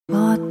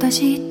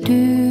vaatasid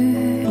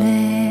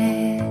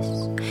üles,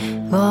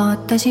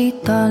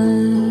 vaatasid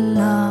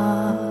alla,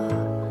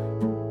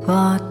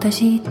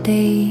 vaatasid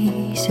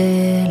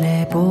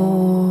teisele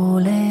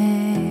poole,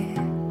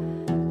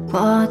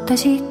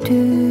 vaatasid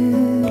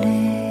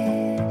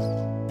üles,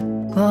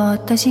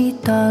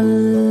 vaatasid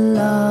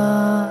alla,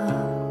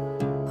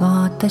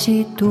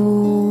 vaatasid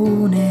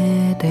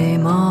unede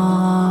maale.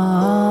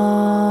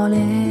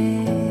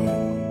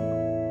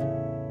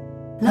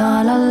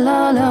 La la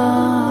la la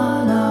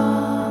la,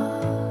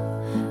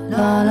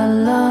 la la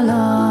la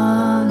la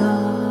la,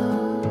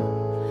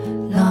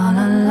 la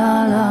la la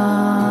la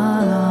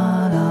la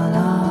la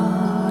la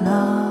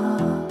la.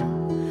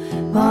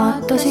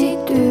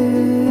 Vaatasid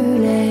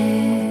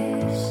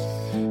üles,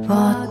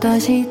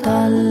 vaatasid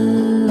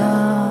alla,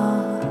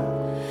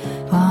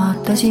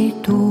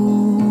 vaatasid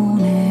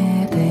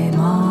unede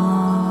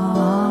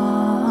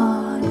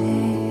maale.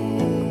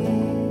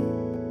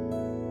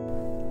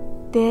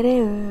 Tere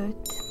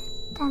ööd!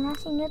 Täna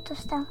siin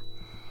jutustab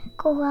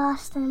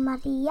 6-aastane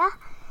Maria,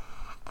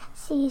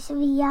 siis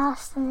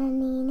 5-aastane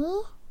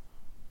Niini,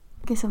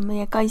 kes on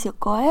meie Kaisu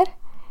koer,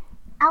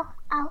 au,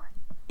 au.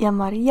 Ja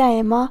Maria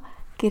ema,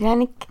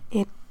 kirjanik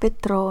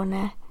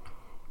Petrone.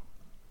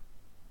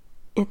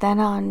 Ja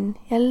täna on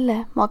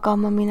jälle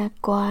magama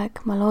mineku aeg.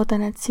 Ma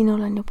loodan, et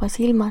sinul on juba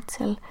silmad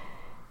seal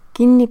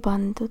kinni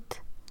pandud.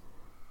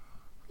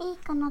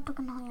 Ikka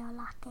natukene hoia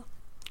lahti.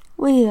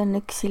 Või on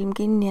üks silm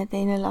kinni ja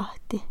teine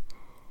lahti.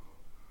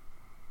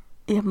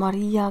 Ja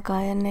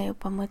Mariaga enne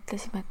juba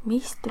mõtlesime, et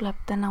mis tuleb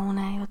täna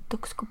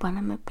unejutuks, kui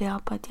paneme pea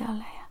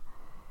padjale. Ja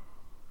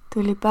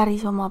tuli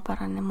päris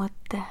omapärane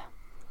mõte.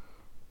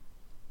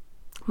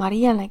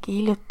 Maria nägi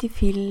hiljuti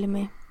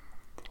filmi,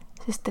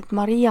 sest et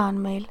Maria on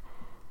meil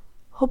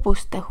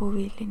hobuste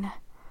huviline.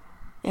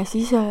 Ja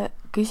siis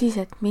küsis,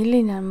 et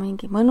milline on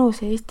mingi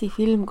mõnus Eesti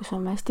film, kus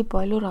on hästi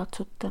palju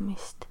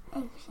ratsutamist.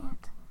 Ei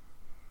küsinud.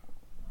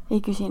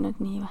 Ei küsinud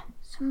nii või?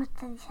 Sa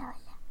mõtled ise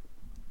välja.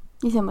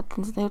 Ise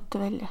mõtlen seda juttu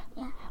välja.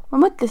 Ja. Ma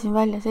mõtlesin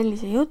välja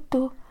sellise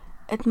jutu,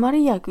 et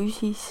Maria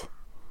küsis,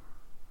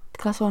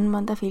 kas on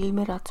mõnda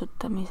filmi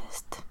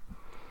ratsutamisest.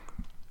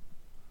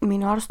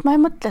 Minu arust ma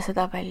ei mõtle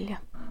seda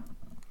välja.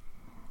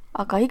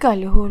 Aga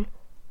igal juhul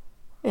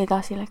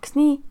edasi läks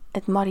nii,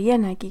 et Maria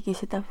nägigi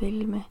seda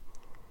filmi.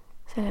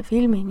 Selle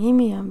filmi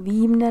nimi on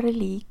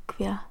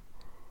Reliikvia.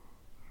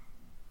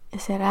 Ja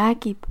see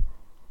räägib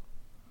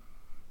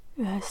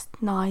ühest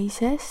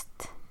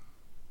naisest,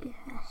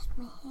 ühest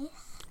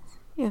mehest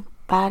ja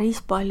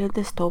päris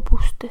paljudest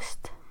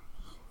hobustest.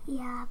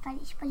 ja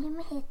päris palju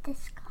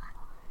mehetest ka.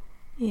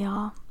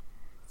 Ja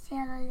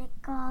seal oli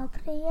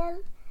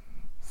Gabriel,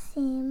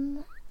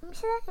 Sim, mis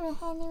see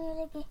mehe nimi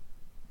oligi?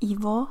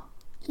 Ivo.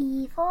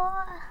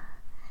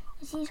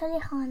 Ja siis oli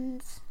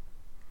Hans.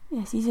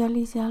 Ja siis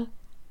oli seal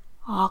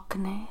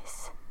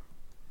Agnes.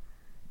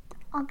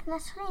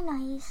 Agnes oli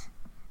nais,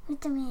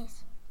 mitte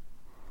mees.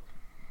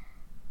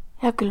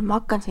 Ja küll ma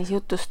hakkan siis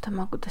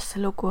jutustama, kuidas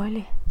see lugu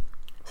oli.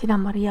 Sina,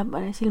 Maria,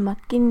 pane silmad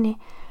kinni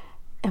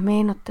ja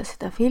meenuta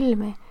seda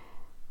filmi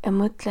ja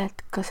mõtle,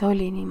 et kas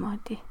oli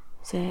niimoodi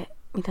see,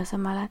 mida sa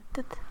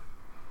mäletad.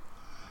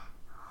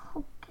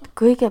 Okay.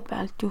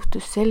 Kõigepealt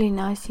juhtus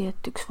selline asi,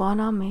 et üks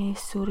vana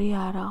mees suri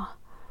ära.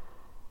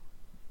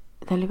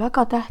 Ta oli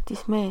väga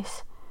tähtis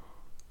mees.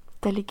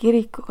 Ta oli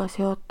kirikuga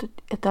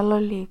seotud ja tal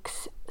oli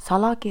üks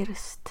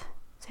salakirst,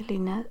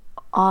 selline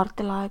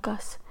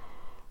aardelaegas.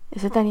 Ja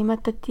seda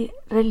nimetati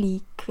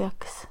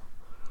reliikviaks.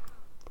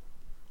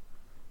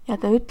 Ja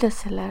ta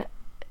ütles selle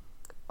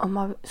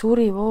oma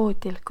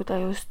surivoodil, kui ta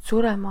just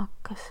surema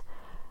hakkas,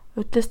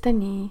 ütles ta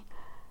nii,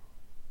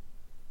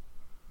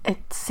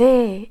 et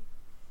see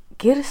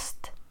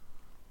kirst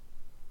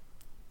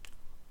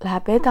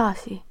läheb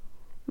edasi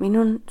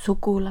minu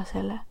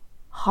sugulasele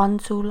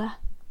Hansule,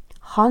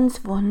 Hans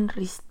von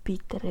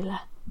Ristpieterile.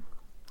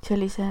 See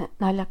oli see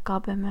naljaka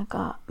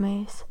habemega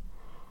mees.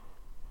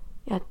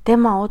 Ja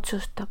tema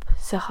otsustab,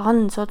 see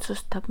Hans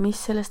otsustab, mis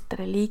sellest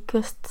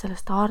reliikviast,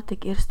 sellest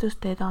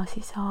aardekirstust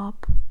edasi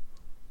saab.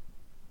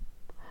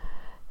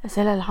 Ja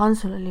sellel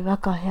Hansul oli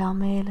väga hea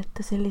meel, et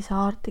ta sellise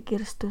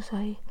aardekirstu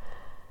sai.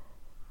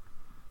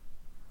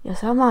 Ja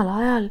samal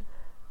ajal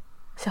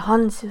see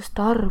Hans just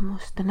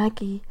armus, ta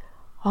nägi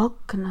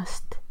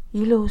aknast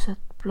ilusat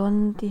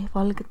blondi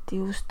valgete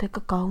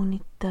juustega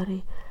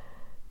kaunitari,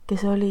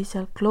 kes oli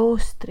seal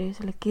kloostri,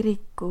 selle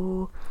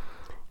kiriku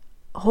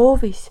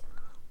hoovis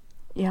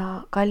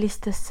ja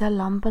kallistas seal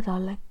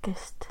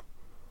lambatallekest.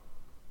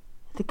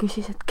 Ta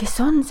küsis, et kes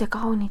on see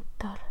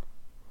kaunitar?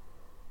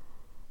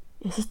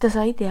 Ja siis ta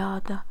sai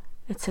teada,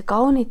 et see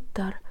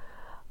kaunitar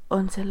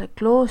on selle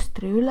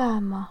kloostri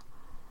ülema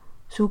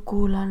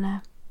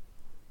sugulane.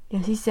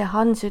 Ja siis see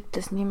Hans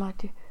ütles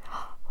niimoodi,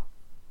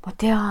 ma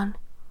tean,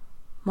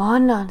 ma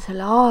annan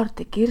selle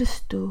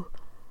aardekirstu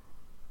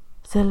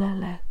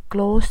sellele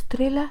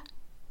kloostrile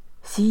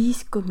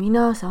siis, kui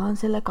mina saan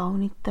selle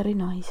kaunitari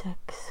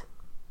naiseks.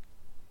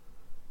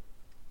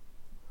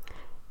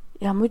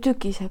 Ja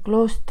muidugi see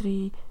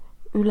kloostri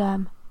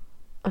ülem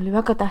oli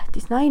väga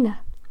tähtis naine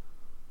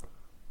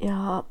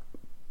ja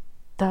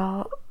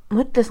ta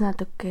mõtles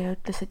natuke ja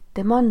ütles, et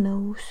tema on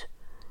nõus,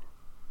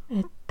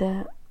 et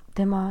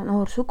tema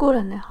noor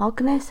sugulane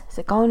Agnes,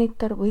 see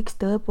kaunitar, võiks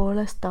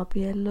tõepoolest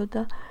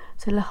abielluda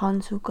selle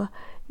Hansuga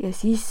ja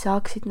siis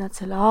saaksid nad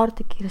selle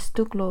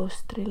Aardekirstu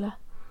kloostrile.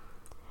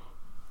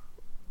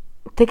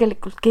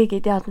 Tegelikult keegi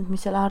ei teadnud,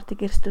 mis seal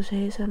Aardekirstu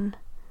sees on.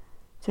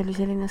 See oli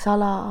selline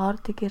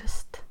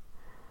Aardekirst.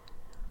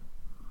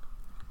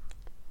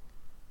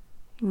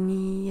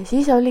 Nii, ja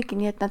siis oligi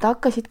nii, et nad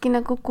hakkasidki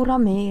nagu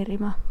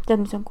kurameerima. Tead,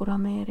 mis on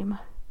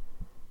kurameerima?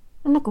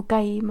 Nagu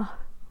käima.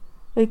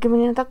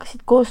 Õigemini nad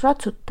hakkasid koos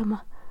ratsutama.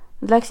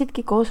 Nad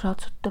läksidki koos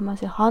ratsutama,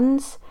 see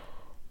Hans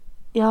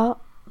ja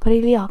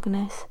Prilli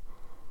Agnes.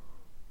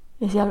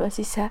 Ja seal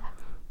siis see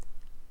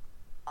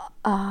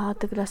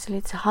kuidas oli,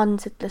 et see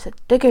Hans ütles, et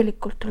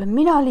tegelikult olen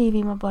mina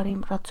Liivimaa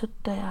parim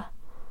ratsutaja.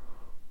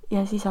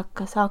 Ja siis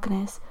hakkas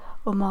Agnes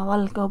oma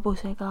valge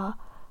hobusega,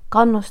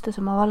 kannustas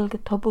oma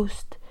valget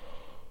hobust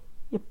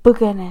ja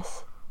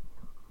põgenes.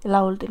 Ja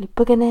laul tuli,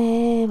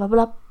 põgene,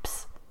 vaba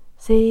laps,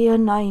 see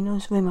on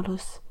ainus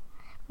võimalus.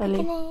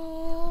 Põgene,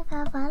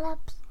 vaba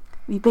laps.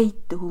 Vii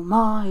peitu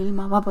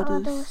maailma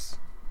vabadus.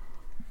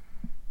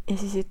 Ja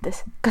siis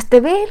ütles, kas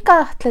te veel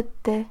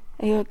kahtlete?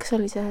 Ei, kas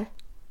oli see?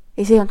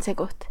 Ei, see ei olnud see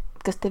koht.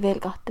 Kas te veel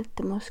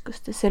kahtlete mu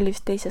oskustes? See oli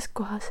vist teises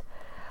kohas.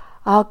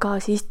 Aga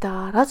siis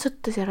ta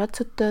ratsutas ja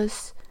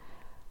ratsutas.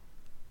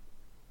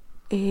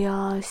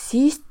 Ja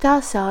siis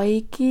ta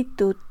saigi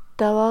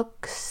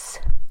tuttavaks.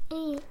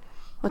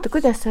 Oota,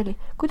 kuidas see oli?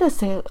 Kuidas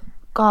see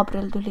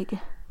Gabriel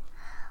tuligi?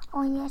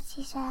 On ja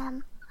siis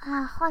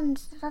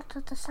Hans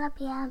ratsutas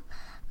läbi ja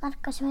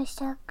märkas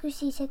meist ja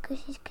küsis,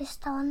 kes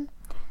ta on.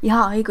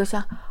 Jaa, õigus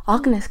ja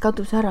Agnes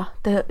kadus ära.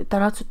 Ta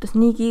ratsutas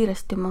nii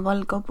kiiresti oma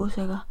valge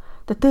hobusega.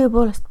 Ta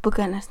tõepoolest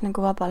põgenes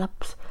nagu vaba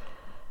laps.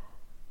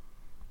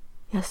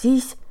 Ja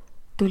siis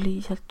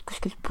tuli sealt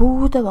kuskilt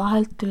puude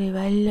vahelt tuli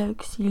välja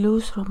üks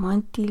ilus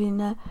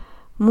romantiline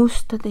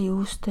mustade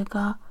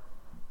juustega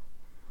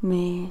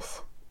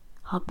mees.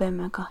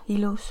 Habemega,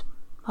 ilus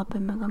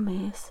habemega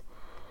mees.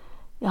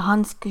 Ja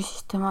Hans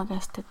küsis tema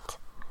käest,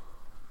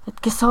 et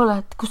kes sa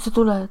oled, kust sa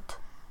tuled?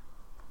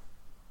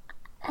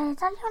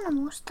 Ta oli ole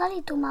must, ta oli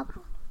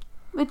tummapruun.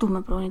 Või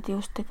tummapruunide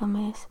juustega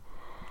mees.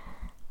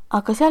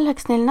 Aga seal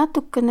läks neil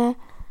natukene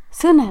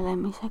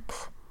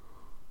sõnelemiseks.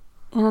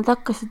 Ja nad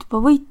hakkasid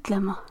juba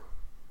võitlema.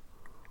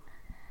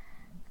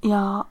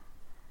 Ja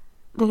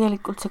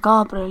tegelikult see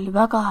Gabriel oli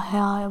väga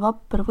hea ja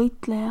vapper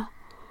võitleja.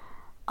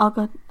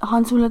 Aga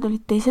Hansule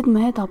tulid teised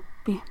mehed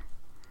appi.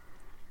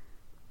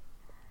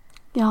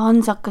 Ja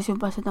Hans hakkas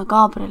juba seda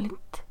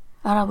Gabrielit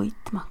ära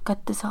võitma,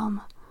 kätte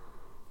saama.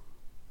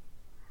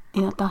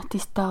 Ja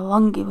tahtis ta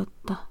vangi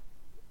võtta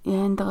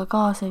ja endaga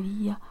kaasa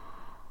viia.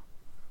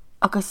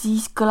 Aga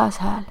siis kõlas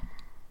hääl.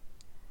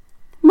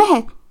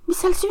 Mehed,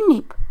 mis seal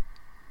sünnib?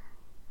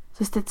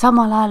 Sest et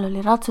samal ajal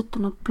oli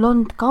ratsutanud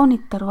blond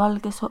kaunitar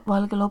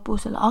valgel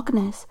hobusel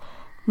Agnes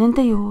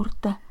nende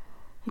juurde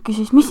ja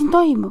küsis, mis siin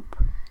toimub?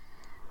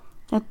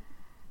 Ja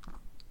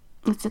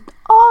ütles, et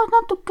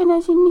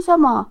natukene siin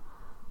niisama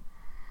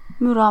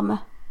mürame.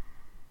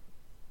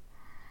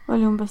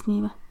 Oli umbes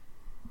nii või?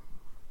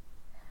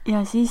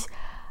 Ja siis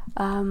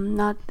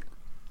nad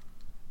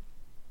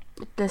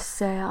ütles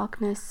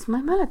Agnes, ma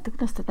ei mäleta,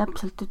 kuidas ta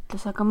täpselt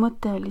ütles, aga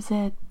mõte oli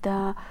see,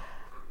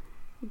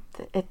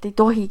 et ei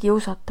tohi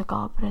kiusata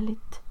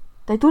Gabrielit.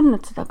 Ta ei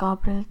tundnud seda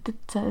Gabrielit,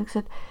 ütles,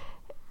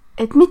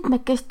 et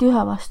mitmekesti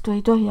ühe vastu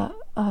ei tohi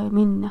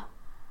minna.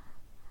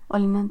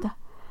 Oli nõnda.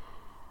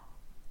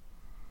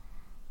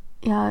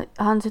 Ja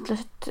Hans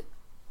ütles, et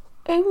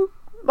ei,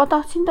 ma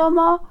tahtsin ta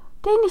oma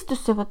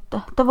teenistusse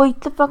võtta. Ta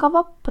võitleb väga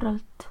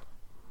vapralt.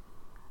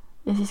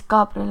 Ja siis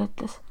Gabriel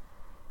ütles,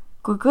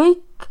 kui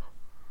kõik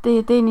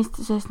teie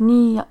teenistuses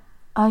nii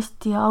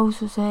hästi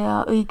aususe ja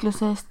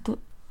õigluse eest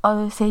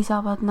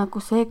seisavad nagu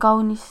see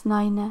kaunis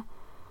naine.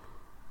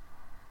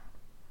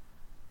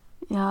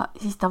 Ja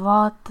siis ta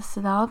vaatas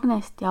seda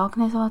Agnest ja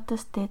Agnes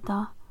vaatas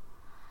teda.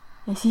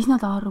 Ja siis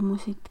nad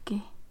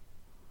armusidki.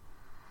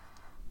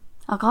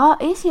 Aga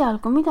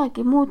esialgu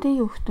midagi muud ei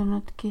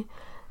juhtunudki,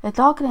 et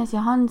Agnes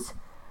ja Hans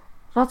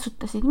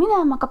ratsutasid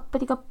minema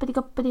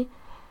kappedi.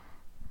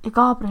 Ja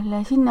Gabriel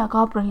jäi sinna,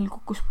 Gabrielil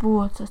kukkus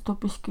puu otsast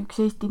hoopiski üks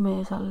Eesti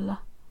mees alla,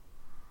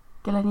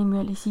 kelle nimi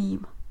oli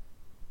Siim.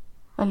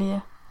 Oli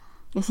jah?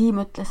 Ja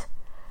Siim ütles,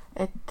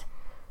 et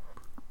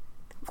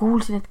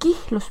kuulsin, et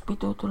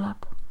kihluspidu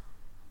tuleb.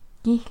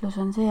 Kihlus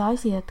on see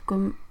asi, et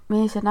kui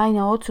mees ja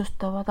naine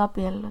otsustavad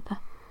abielluda,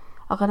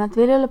 aga nad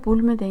veel ei ole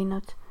pulmi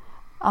teinud,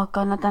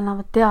 aga nad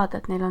annavad teada,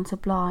 et neil on see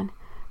plaan,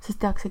 siis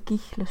tehakse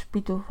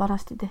kihluspidu,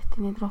 vanasti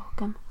tehti neid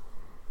rohkem.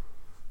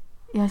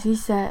 Ja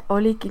siis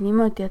oligi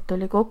niimoodi, et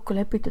oli kokku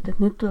lepitud, et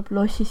nüüd tuleb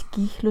lossis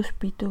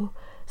kihluspidu,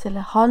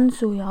 selle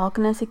Hansu ja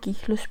Agnese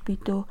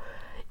kihluspidu.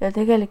 Ja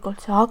tegelikult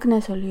see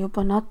Agnes oli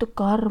juba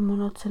natuke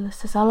armunud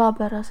sellesse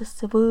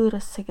salapärasesse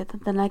võõrasse, keda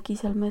ta nägi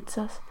seal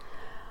metsas.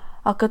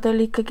 Aga ta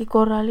oli ikkagi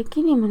korralik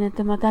inimene,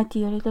 tema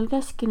tädi oli tal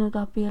käskinud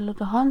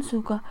abielluda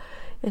Hansuga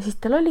ja siis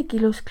tal oligi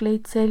ilus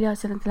kleit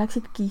seljas ja nad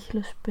läksid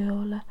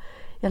kihluspeole.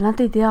 ja nad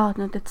ei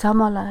teadnud, et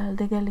samal ajal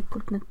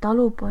tegelikult need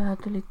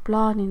talupojad olid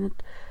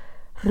plaaninud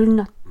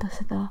rünnata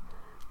seda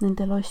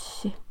nende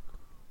lossi.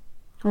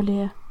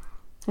 Oli,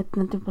 et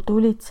nad juba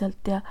tulid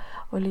sealt ja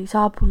oli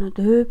saabunud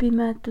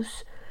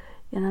ööpimedus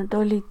ja nad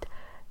olid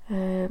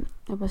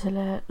juba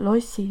selle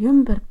lossi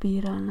ümber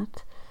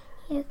piiranud.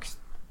 Ja üks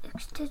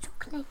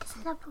tüdruk näitas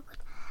näpuga,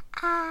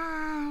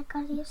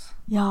 karjus.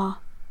 Jaa,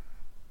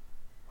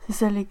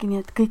 siis oligi nii,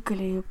 et kõik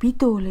oli ju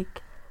pidulik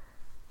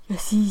ja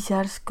siis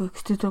järsku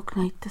üks tüdruk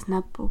näitas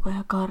näpuga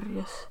ja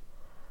karjus.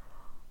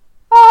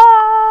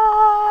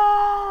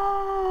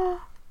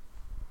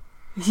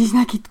 Ja siis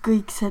nägid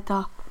kõik seda,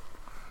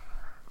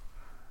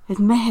 et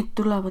mehed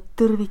tulevad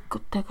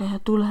tõrvikutega ja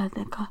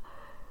tuledega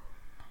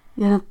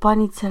ja nad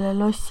panid selle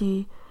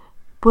lossi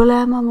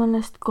põlema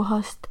mõnest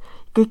kohast.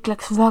 Kõik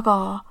läks väga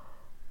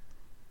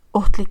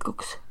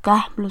ohtlikuks,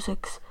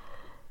 kähmluseks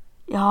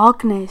ja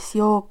Agnes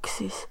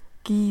jooksis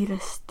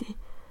kiiresti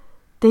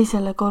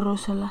teisele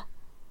korrusele.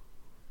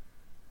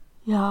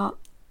 Ja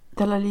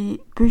tal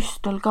oli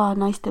püstol ka,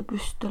 naiste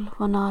püstol,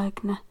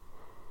 vanaaegne.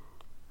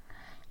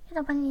 Ja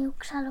ta pani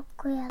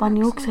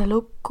ukse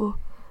lukku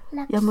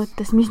ja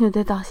mõtles, mis nüüd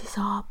edasi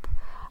saab.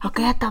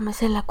 Aga jätame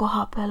selle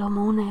koha peal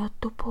oma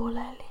unejutu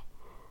pooleli.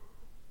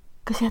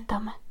 Kas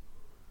jätame?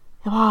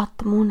 Ja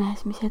vaatame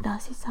unes, mis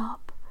edasi saab.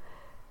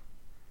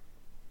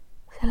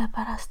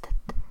 Sellepärast,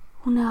 et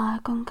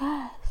uneaeg on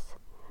käes.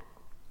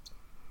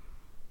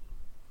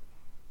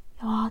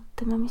 Ja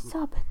vaatame, mis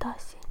saab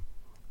edasi.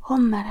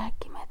 Homme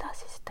räägime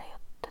edasi seda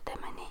juttu,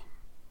 teeme nii.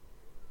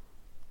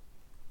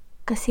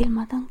 Kas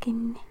silmad on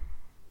kinni?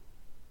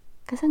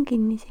 Kas on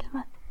kinni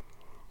silmad?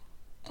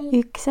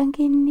 Üks on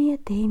kinni ja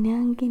teine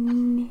on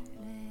kinni.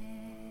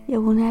 Ja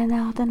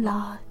unenäod on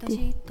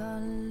lahti.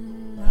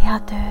 Hea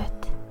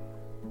tööd.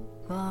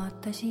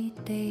 Vaatasid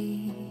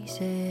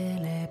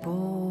teisele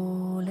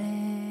poole,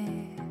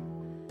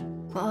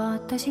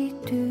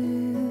 vaatasid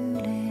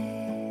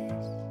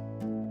üles,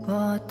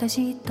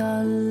 vaatasid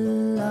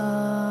alla,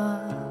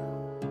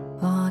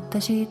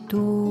 vaatasid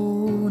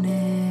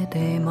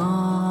unede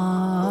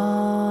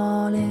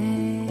maale.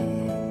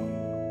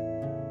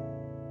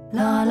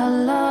 La la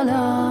la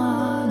la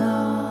la,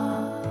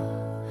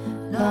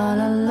 la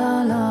la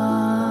la la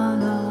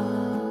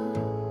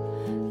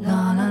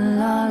la, la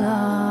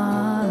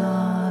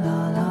la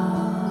la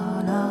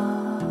la.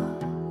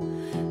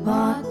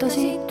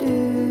 Vaatasid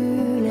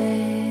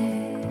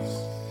üles,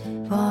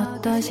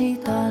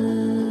 vaatasid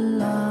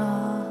alla,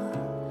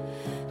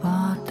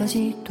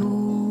 vaatasid